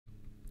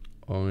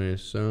Okay,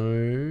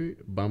 so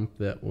bump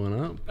that one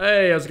up.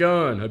 Hey, how's it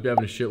going? Hope you're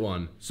having a shit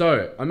one.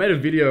 So, I made a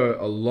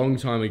video a long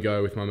time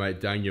ago with my mate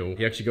Daniel.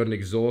 He actually got an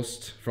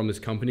exhaust from this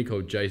company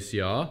called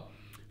JCR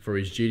for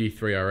his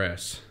GT3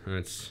 RS. And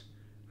it's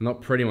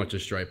not pretty much a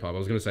straight pipe. I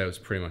was gonna say it was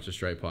pretty much a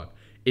straight pipe.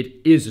 It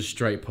is a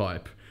straight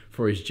pipe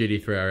for his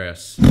GT3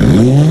 RS.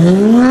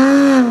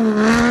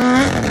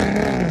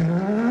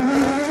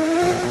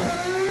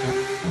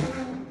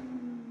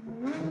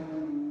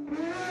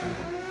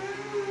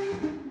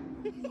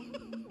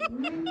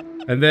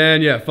 And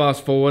then, yeah,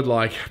 fast forward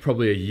like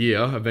probably a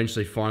year.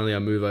 Eventually, finally, I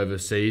move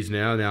overseas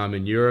now. Now I'm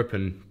in Europe,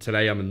 and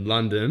today I'm in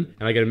London.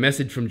 And I get a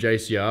message from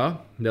JCR.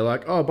 They're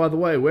like, oh, by the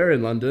way, we're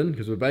in London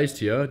because we're based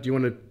here. Do you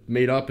want to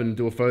meet up and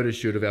do a photo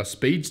shoot of our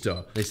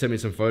Speedster? They sent me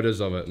some photos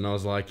of it, and I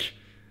was like,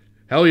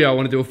 hell yeah, I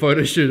want to do a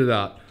photo shoot of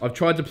that. I've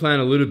tried to plan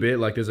a little bit.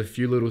 Like, there's a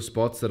few little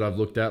spots that I've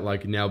looked at,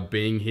 like now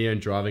being here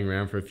and driving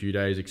around for a few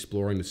days,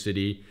 exploring the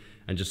city,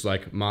 and just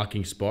like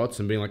marking spots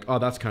and being like, oh,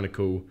 that's kind of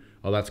cool.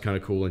 Oh, that's kind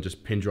of cool, and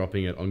just pin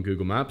dropping it on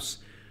Google Maps.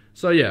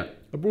 So yeah,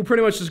 we'll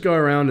pretty much just go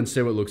around and see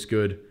what looks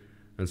good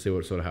and see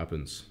what sort of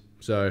happens.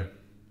 So,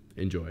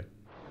 enjoy.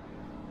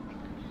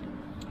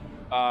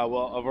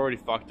 Well, I've already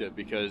fucked it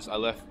because I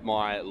left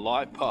my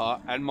light bar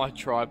and my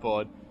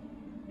tripod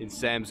in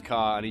Sam's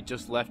car, and he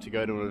just left to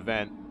go to an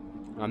event.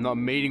 I'm not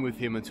meeting with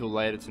him until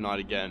later tonight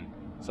again.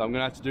 So I'm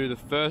gonna have to do the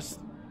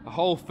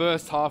whole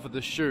first half of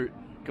the shoot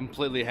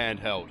completely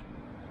handheld.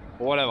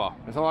 Or whatever.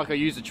 It's not like I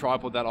use a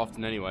tripod that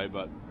often anyway,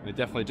 but they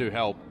definitely do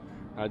help.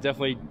 I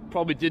definitely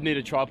probably did need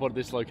a tripod at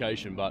this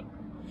location, but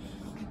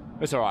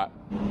it's alright.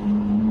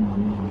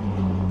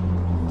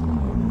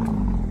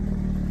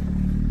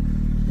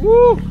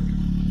 Woo!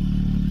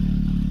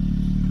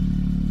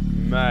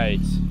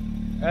 Mate.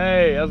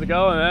 Hey, how's it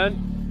going,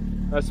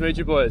 man? Nice to meet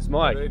you boys.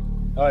 Mike.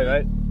 Hi,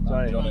 mate.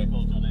 Johnny.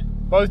 Johnny.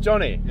 Both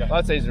Johnny? Yeah.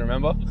 That's easy to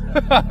remember.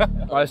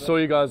 I saw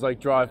you guys like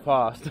drive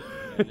past.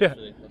 Yeah.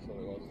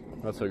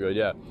 That's so good,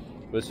 yeah.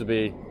 This would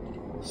be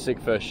sick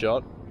first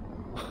shot.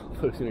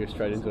 I was gonna go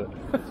straight into it.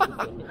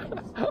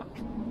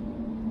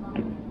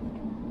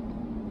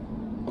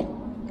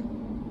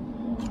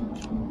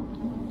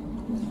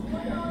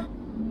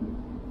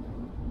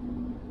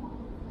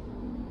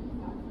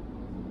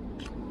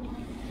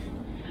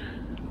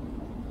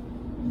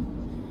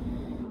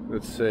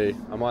 Let's see.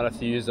 I might have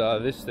to use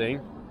this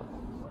thing.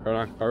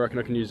 I reckon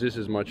I can use this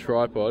as my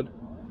tripod.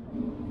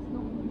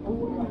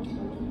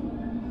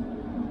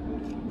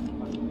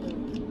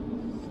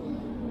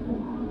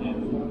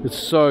 It's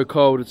so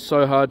cold, it's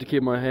so hard to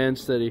keep my hand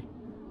steady.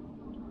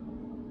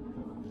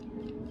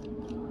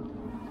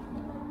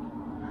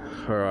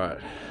 Alright,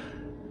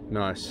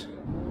 nice.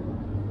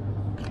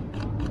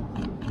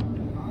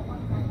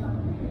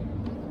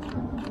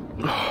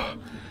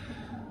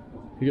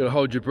 You gotta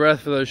hold your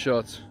breath for those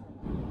shots.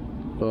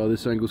 Oh,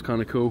 this angle's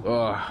kinda cool.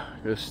 Oh,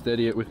 gotta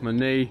steady it with my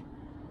knee.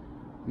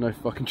 No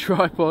fucking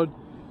tripod.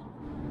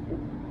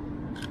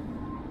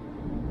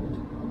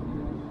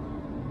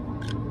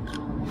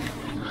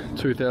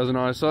 .2000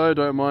 ISO,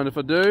 don't mind if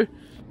I do.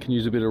 Can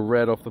use a bit of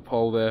red off the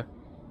pole there.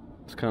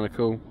 It's kind of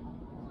cool.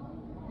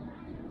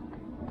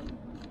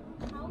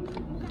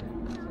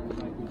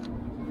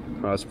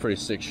 Oh, that's a pretty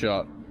sick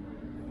shot.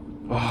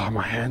 Oh,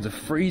 my hands are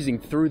freezing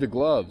through the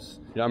gloves.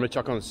 Yeah, I'm gonna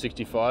chuck on the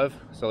 65,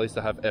 so at least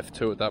I have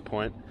f2 at that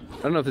point.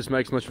 I don't know if this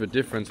makes much of a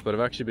difference, but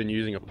I've actually been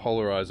using a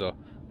polarizer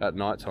at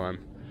night time.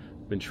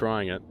 Been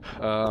trying it.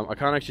 I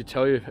can't actually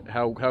tell you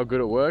how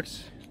good it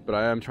works, but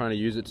I am trying to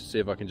use it to see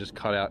if I can just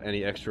cut out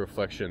any extra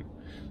reflection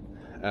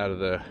out of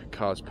the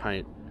car's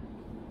paint.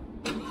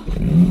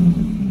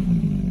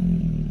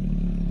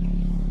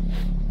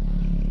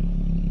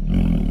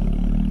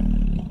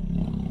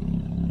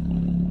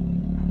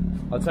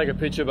 I'll take a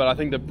picture, but I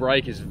think the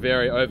brake is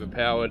very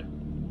overpowered.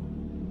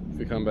 If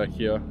we come back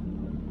here. I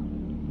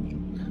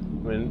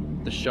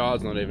mean, the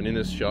shard's not even in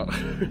this shot.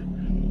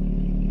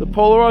 The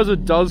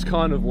polarizer does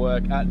kind of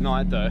work at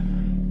night though.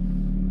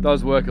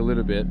 Does work a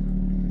little bit.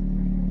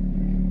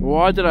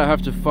 Why did I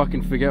have to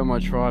fucking forget my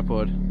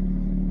tripod?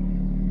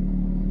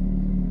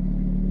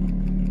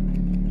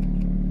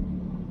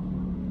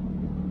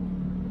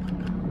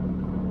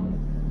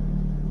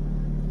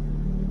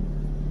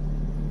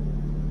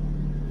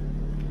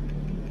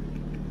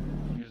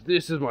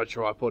 This is my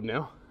tripod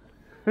now.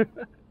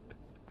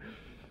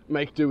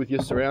 Make do with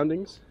your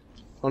surroundings.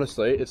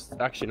 Honestly, it's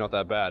actually not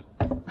that bad.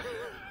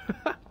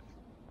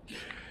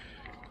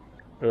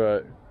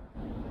 Alright.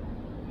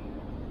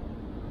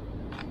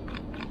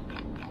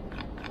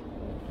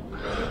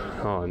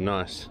 Oh,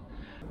 nice.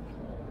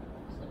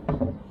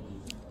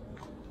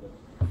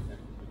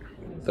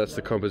 That's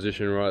the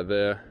composition right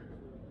there.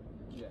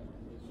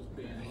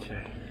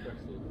 Okay.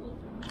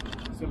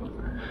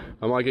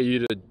 I might get you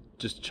to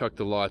just chuck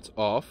the lights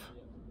off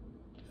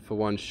for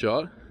one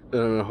shot.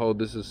 And I'm gonna hold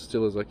this as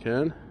still as I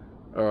can.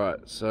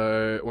 Alright,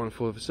 so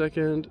 1/4 of a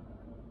second.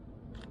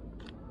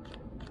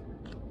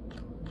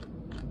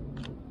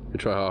 We'll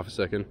try half a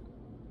second.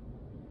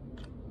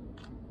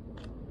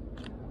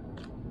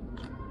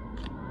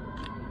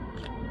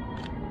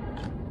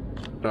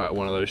 Alright,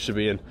 one of those should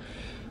be in.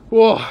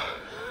 Whoa!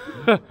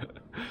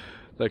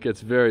 That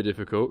gets very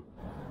difficult.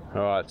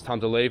 Alright, it's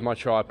time to leave my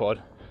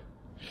tripod.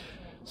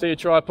 See you,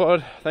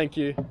 tripod. Thank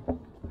you.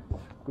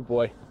 Good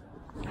boy.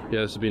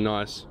 Yeah, this would be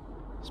nice.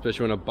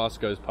 Especially when a bus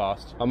goes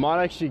past. I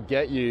might actually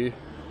get you,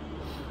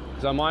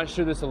 because I might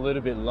shoot this a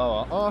little bit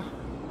lower. Oh,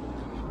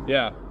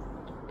 yeah.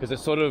 Because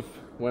it's sort of,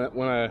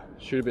 when I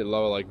shoot a bit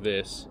lower like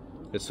this,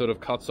 it sort of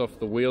cuts off,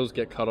 the wheels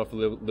get cut off a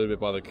little bit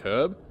by the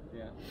curb.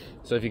 Yeah.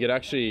 So if you could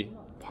actually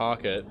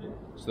park it,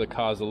 so the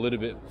car's a little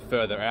bit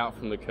further out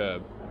from the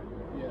curb.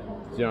 Yeah.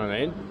 Do you know what I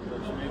mean?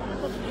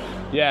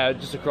 Yeah,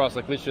 just across,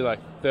 like literally like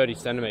 30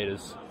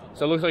 centimeters.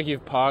 So it looks like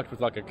you've parked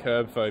with like a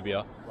curb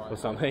phobia or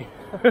something.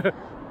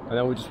 And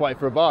then we'll just wait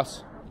for a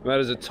bus. And that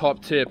is a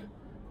top tip.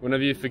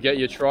 Whenever you forget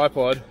your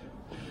tripod,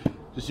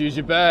 just use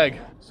your bag.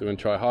 So we're gonna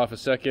try half a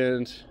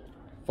second,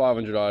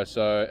 500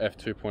 ISO,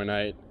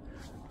 f2.8.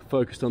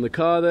 Focused on the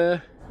car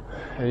there.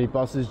 Any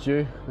buses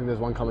due? I think there's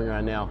one coming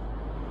around now.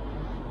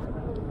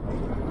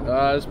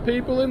 There's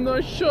people in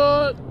the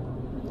shot.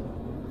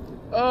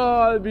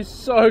 Oh, it'd be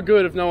so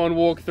good if no one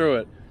walked through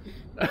it.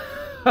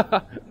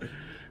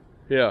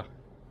 Yeah.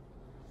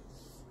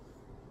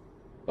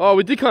 Oh,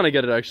 we did kind of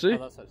get it actually. Oh,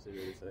 that's actually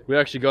really sick. We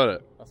actually got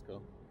it. That's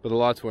cool. But the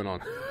lights went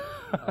on.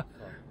 Yeah.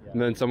 And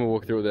then someone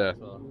walked through it there.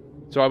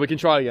 It's alright, we can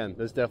try again.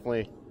 There's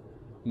definitely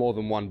more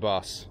than one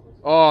bus.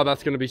 Oh,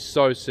 that's going to be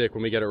so sick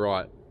when we get it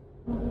right.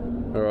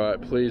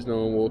 Alright, please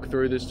no one walk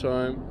through this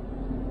time.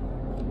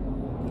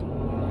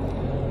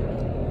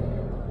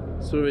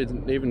 So it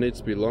even needs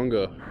to be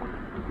longer.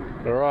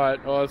 Alright,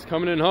 oh, it's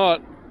coming in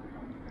hot.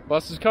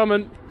 Bus is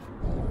coming.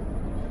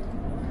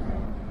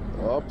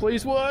 Oh,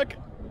 please work.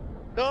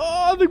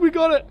 Oh, I think we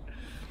got it.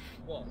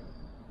 What?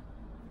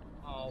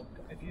 Oh,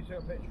 if you took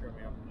a picture of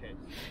me, I'm kidding.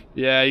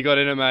 Yeah, you got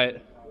in it, mate.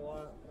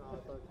 Why? No,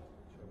 don't take a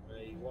picture of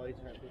me. Why are you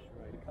taking a picture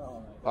of me? Come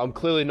on, mate. I'm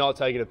clearly not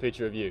taking a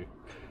picture of you.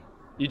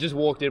 You just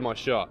walked in my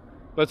shot.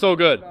 But it's all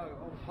good. No,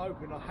 I'm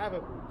hoping I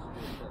haven't.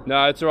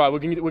 No, it's alright. We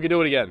can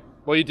do it again.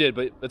 Well, you did,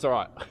 but it's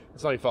alright.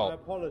 It's not your fault. I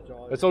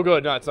apologise. It's all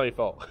good. No, it's not your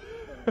fault.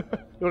 You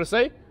want to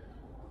see?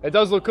 It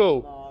does look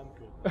cool. No,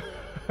 I'm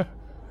good.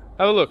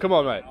 Have a look. Come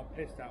on, mate. I'm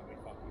pissed out with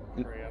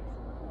fucking tree.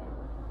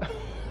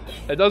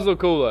 It does look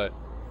cool, though.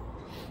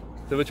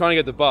 So we're trying to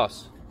get the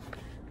bus.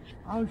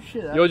 Oh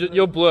shit.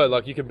 You're blurred,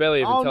 like you can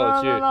barely even tell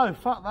it's you. No,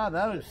 fuck that.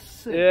 That was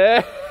sick.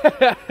 Yeah.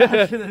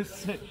 That was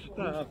sick.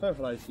 No, fair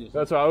play to you.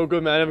 That's right. All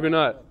good, man. Have a good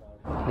night.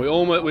 We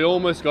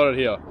almost got it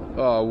here.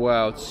 Oh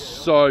wow, it's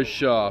so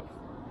sharp.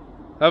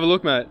 Have a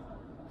look, mate.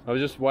 I was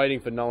just waiting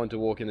for no one to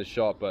walk in the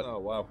shot, but oh,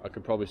 wow. I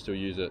could probably still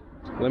use it.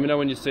 Let me know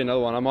when you see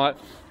another one.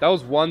 That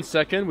was 1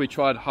 second. We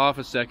tried half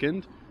a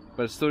second,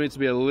 but it still needs to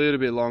be a little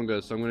bit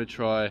longer. So I'm going to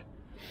try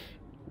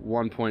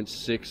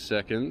 1.6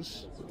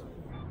 seconds.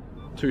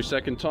 2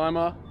 second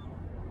timer.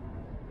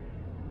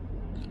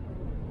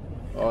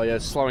 Oh yeah,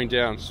 it's slowing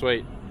down.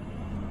 Sweet.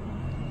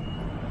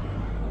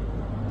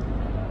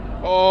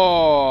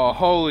 Oh,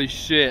 holy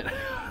shit.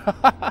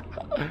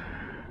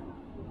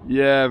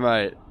 Yeah,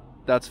 mate.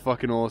 That's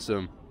fucking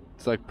awesome.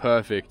 It's like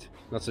perfect.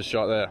 That's a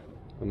shot there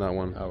on that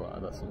one. Oh,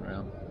 right, that's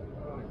around.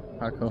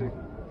 How cool.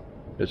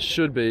 It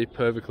should be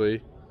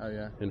perfectly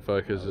in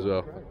focus as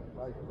well.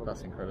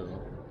 That's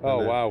incredible.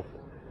 Oh, wow.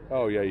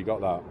 Oh, yeah, you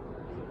got that.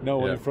 No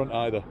one in front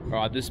either.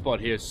 Alright, this spot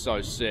here is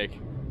so sick.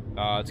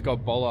 It's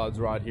got bollards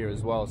right here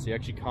as well, so you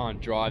actually can't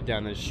drive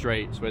down the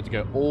street. So we had to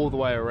go all the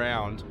way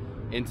around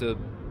into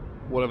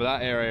whatever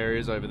that area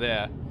is over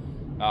there,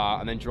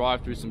 and then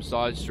drive through some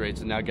side streets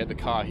and now get the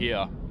car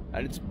here.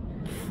 And it's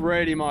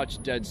pretty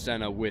much dead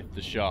center with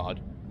the shard,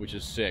 which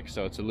is sick.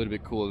 So it's a little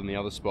bit cooler than the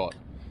other spot.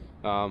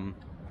 So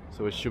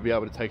we should be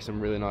able to take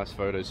some really nice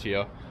photos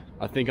here.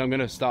 I think I'm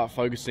going to start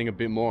focusing a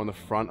bit more on the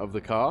front of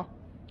the car,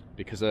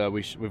 because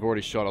we've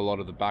already shot a lot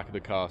of the back of the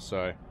car.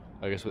 So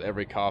I guess with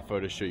every car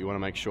photo shoot, you want to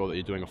make sure that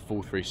you're doing a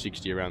full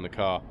 360 around the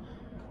car,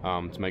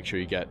 to make sure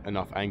you get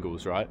enough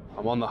angles, right?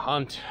 I'm on the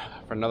hunt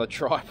for another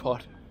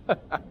tripod.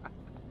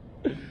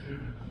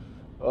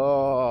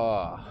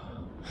 Oh.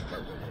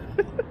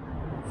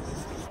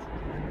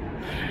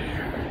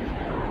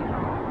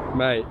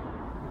 Mate,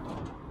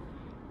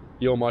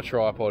 you're my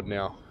tripod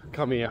now.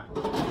 Come here.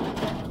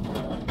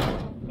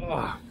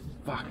 Oh,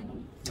 fuck.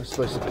 I'm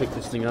supposed to pick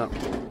this thing up.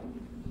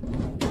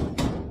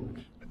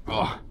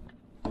 Oh.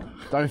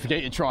 Don't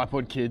forget your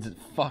tripod, kids. It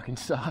fucking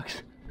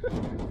sucks.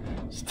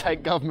 Just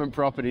take government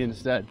property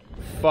instead.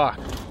 Fuck.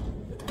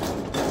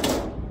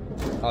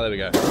 Oh, there we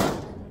go.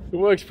 It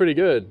works pretty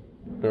good.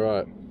 All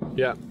right.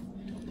 Yeah.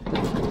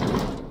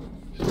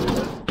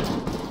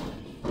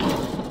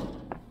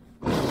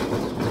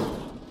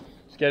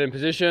 Let's get in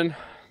position.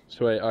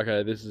 Sweet.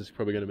 Okay, this is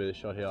probably going to be the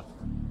shot here.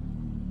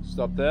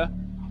 Stop there.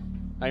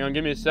 Hang on,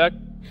 give me a sec.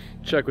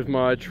 Check with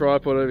my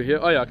tripod over here.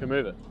 Oh yeah, I can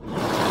move it.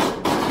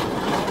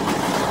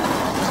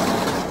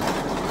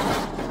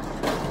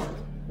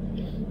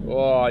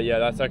 Oh yeah,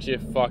 that's actually a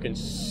fucking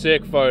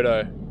sick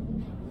photo.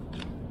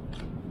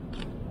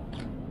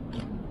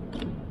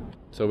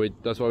 So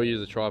that's why we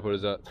use a tripod,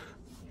 is that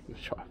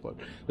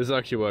tripod. This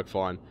actually worked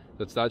fine.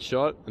 That's that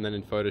shot, and then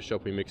in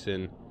Photoshop we mix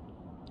in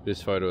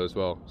this photo as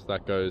well. So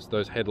that goes,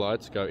 those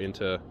headlights go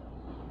into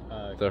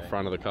the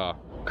front of the car.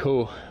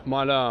 Cool.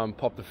 Might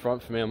pop the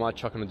front for me. I might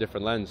chuck on a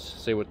different lens,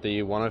 see what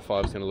the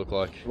 105 is going to look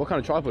like. What kind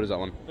of tripod is that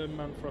one? The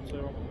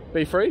Manfrotto.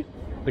 B3?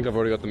 I think I've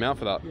already got the mount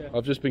for that. Yeah.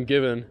 I've just been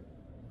given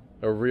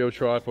a real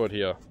tripod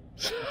here.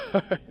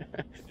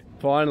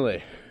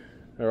 Finally.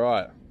 All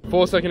right.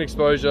 4-second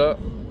exposure.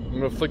 I'm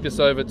going to flick this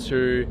over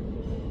to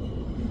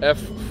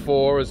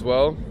f4 as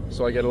well,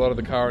 so I get a lot of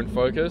the car in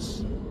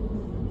focus.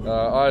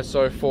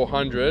 ISO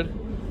 400.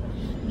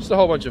 Just a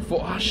whole bunch of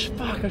fuck, I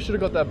should have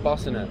got that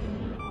bus in it.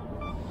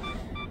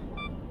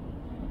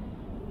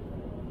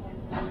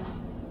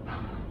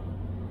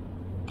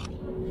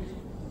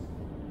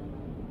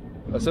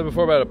 I said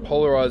before about a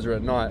polarizer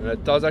at night, and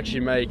it does actually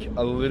make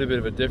a little bit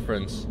of a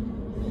difference.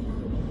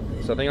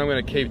 So I think I'm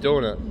going to keep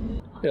doing it.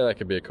 Yeah, that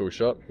could be a cool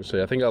shot. We'll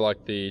see. I think I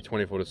like the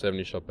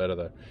 24-70 shot better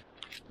though.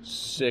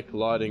 Sick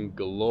lighting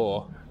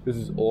galore. This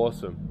is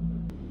awesome.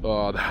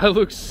 Oh, that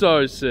looks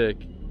so sick.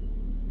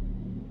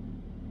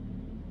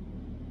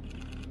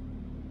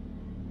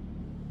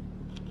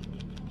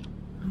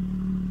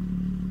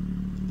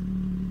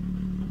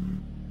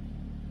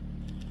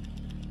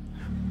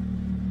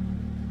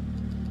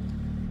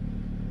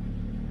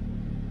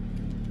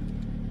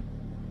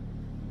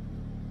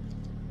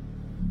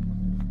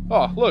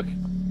 Oh, look,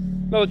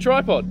 another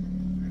tripod.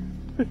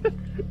 I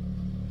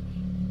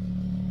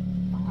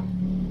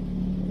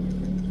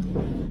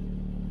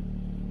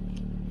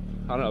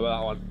don't know about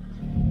that one.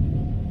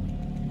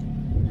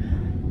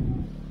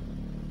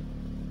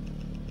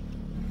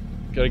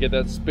 Gotta get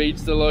that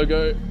Speedster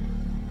logo.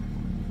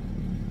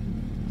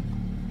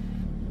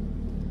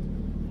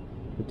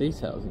 The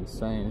detail's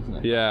insane, isn't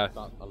it? Yeah.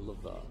 I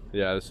love that.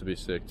 Yeah, this would be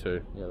sick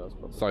too. Yeah, that's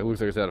probably. It's like, looks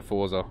like it's out of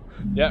Forza.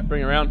 Yeah,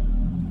 bring it around.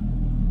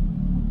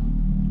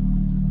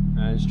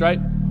 And straight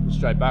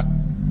back.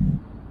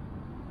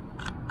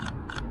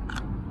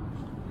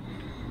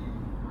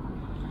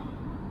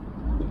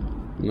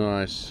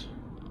 Nice.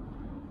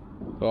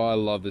 Oh, I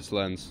love this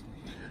lens.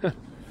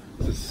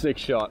 It's a sick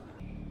shot.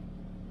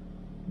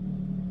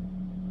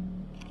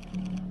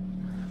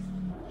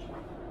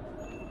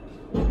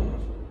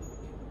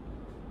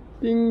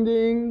 Ding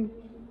ding.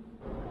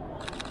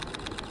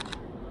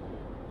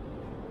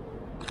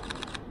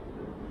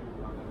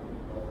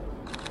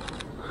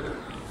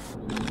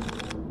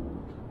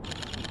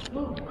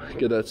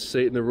 Get that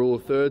seat in the rule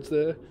of thirds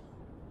there.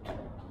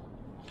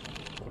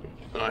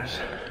 Nice.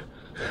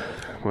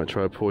 Might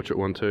try a portrait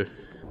one too.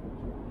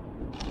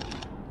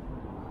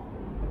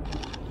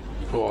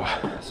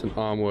 Oh, it's an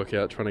arm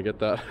workout trying to get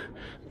that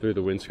through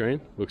the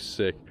windscreen. Looks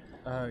sick.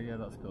 Oh yeah,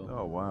 that's cool.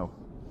 Oh wow.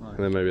 Nice.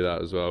 And then maybe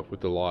that as well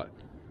with the light.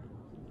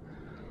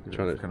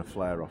 Trying to kind of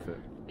flare off it.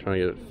 Trying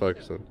to get it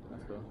focused on.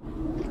 That's cool.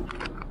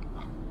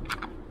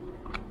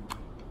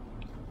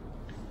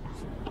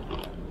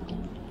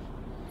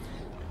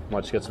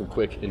 Might just get some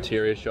quick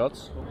interior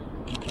shots.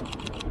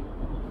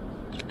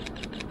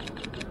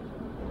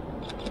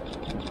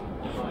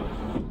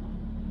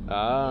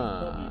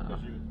 Ah.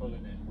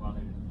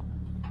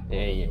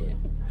 Yeah.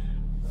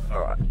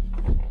 All right.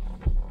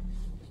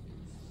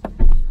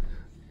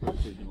 So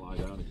you can lie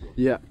down if you want.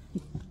 Yeah.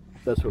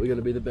 That's probably going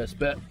to be the best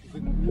bet.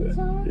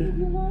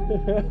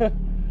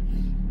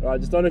 Alright,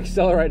 just don't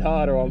accelerate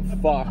hard or I'm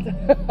fucked.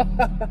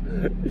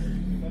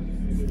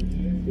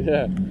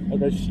 Yeah, I'll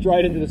go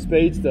straight into the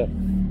Speedster.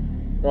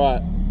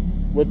 Right,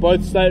 we're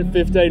both staying at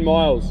 15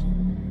 miles.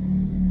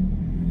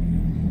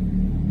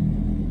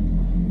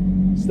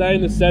 Stay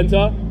in the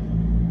center.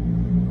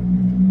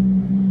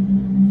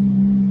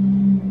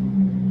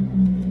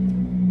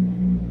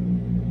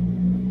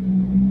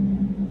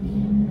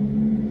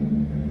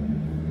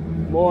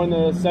 More in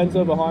the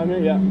center behind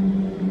me, yeah.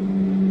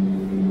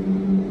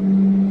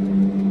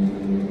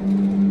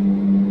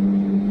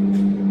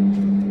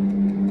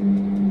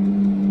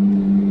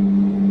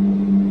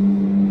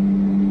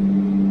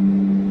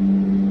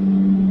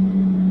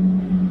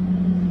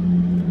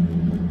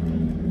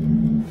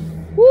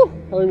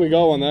 I think we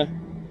got one there.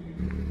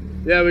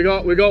 Yeah, we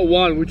got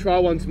one. We'll try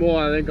once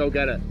more. I think I'll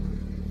get it.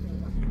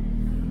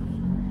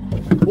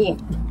 Whoa.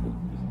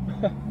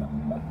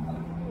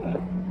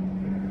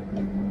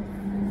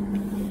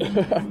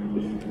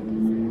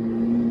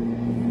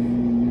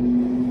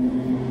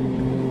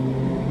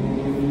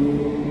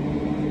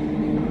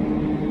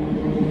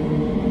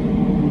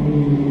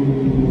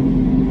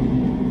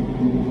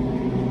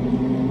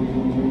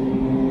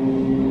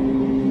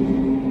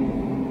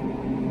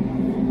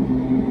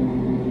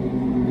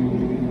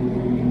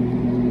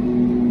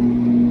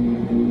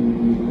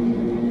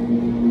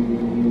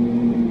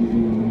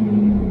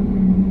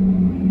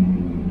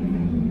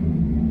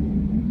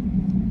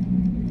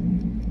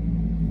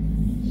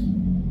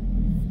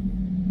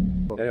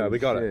 Anyway, we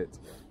got it.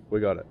 We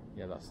got it.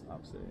 Yeah, that's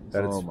absolutely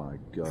And Oh it's my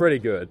god. pretty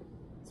good.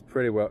 It's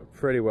pretty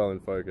well in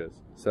focus.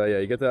 So yeah,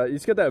 you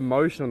just get that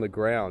emotion on the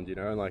ground, you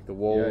know, and like the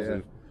walls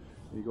and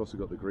You've also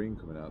got the green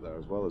coming out there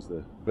as well as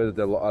the. but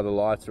the other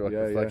lights are like Yeah,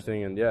 yeah.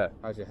 reflecting and yeah.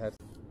 How's your head?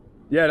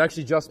 Yeah, it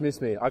actually just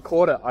missed me. I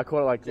caught it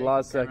like last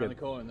Around second. the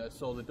corner and I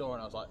saw the door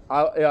and I was like,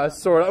 Yeah, I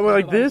saw it. I went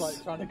like I was this.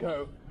 like, trying to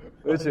go.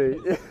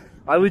 Literally.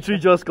 I literally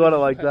just got it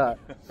like that.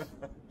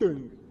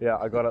 Yeah,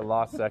 I got it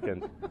last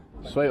second.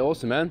 Sweet,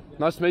 awesome, man.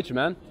 Nice to meet you,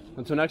 man.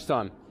 Until next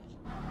time.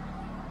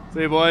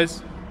 See you,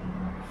 boys.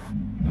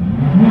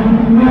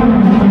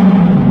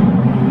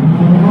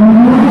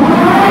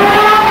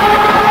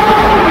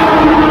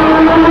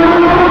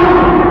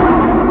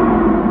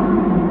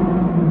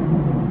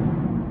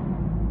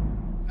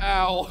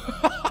 Ow.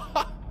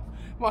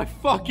 My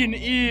fucking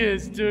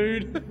ears,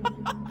 dude.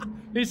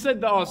 He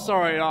said that, oh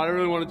sorry, I don't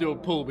really want to do a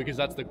pull because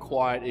that's the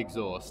quiet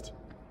exhaust.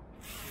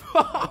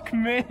 Fuck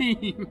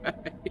me,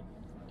 mate.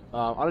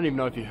 I don't even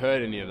know if you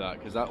heard any of that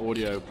because that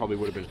audio probably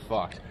would have been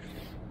fucked.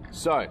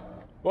 So,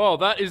 well,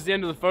 that is the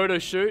end of the photo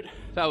shoot.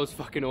 That was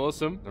fucking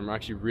awesome. I'm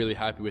actually really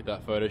happy with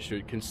that photo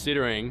shoot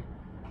considering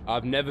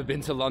I've never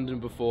been to London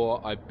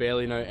before. I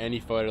barely know any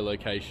photo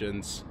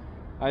locations.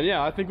 And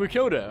yeah, I think we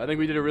killed it. I think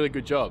we did a really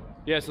good job.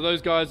 Yeah, so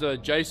those guys are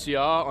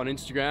JCR on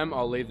Instagram.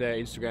 I'll leave their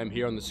Instagram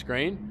here on the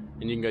screen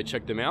and you can go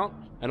check them out.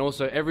 And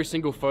also every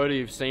single photo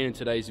you've seen in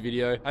today's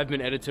video have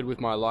been edited with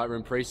my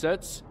Lightroom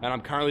presets. And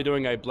I'm currently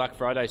doing a Black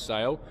Friday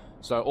sale.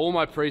 So all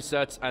my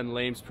presets and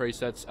Liam's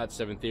presets at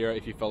 7th Era,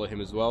 if you follow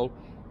him as well,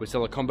 we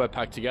sell a combo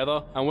pack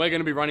together. And we're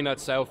gonna be running that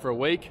sale for a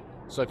week.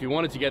 So if you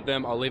wanted to get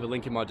them, I'll leave a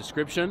link in my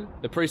description.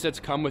 The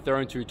presets come with their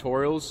own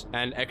tutorials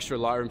and extra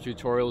Lightroom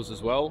tutorials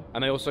as well.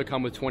 And they also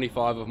come with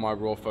 25 of my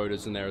raw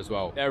photos in there as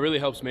well. Yeah, it really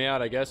helps me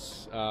out, I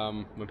guess,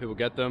 when people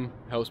get them.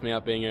 Helps me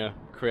out being a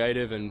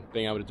creative and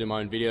being able to do my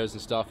own videos and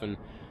stuff and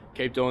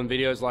keep doing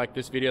videos like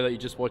this video that you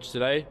just watched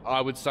today.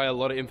 I would say a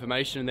lot of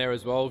information in there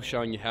as well,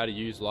 showing you how to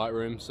use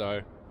Lightroom.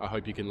 So I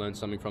hope you can learn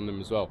something from them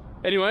as well.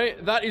 Anyway,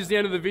 that is the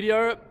end of the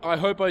video. I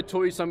hope I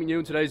taught you something new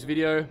in today's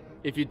video.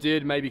 If you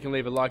did, maybe you can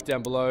leave a like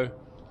down below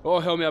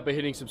or help me out by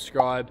hitting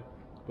subscribe.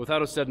 With that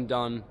all said and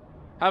done,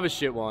 have a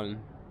shit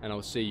one, and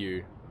I'll see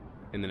you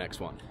in the next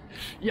one.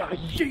 Yeah,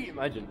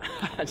 imagine.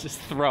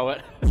 Just throw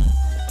it.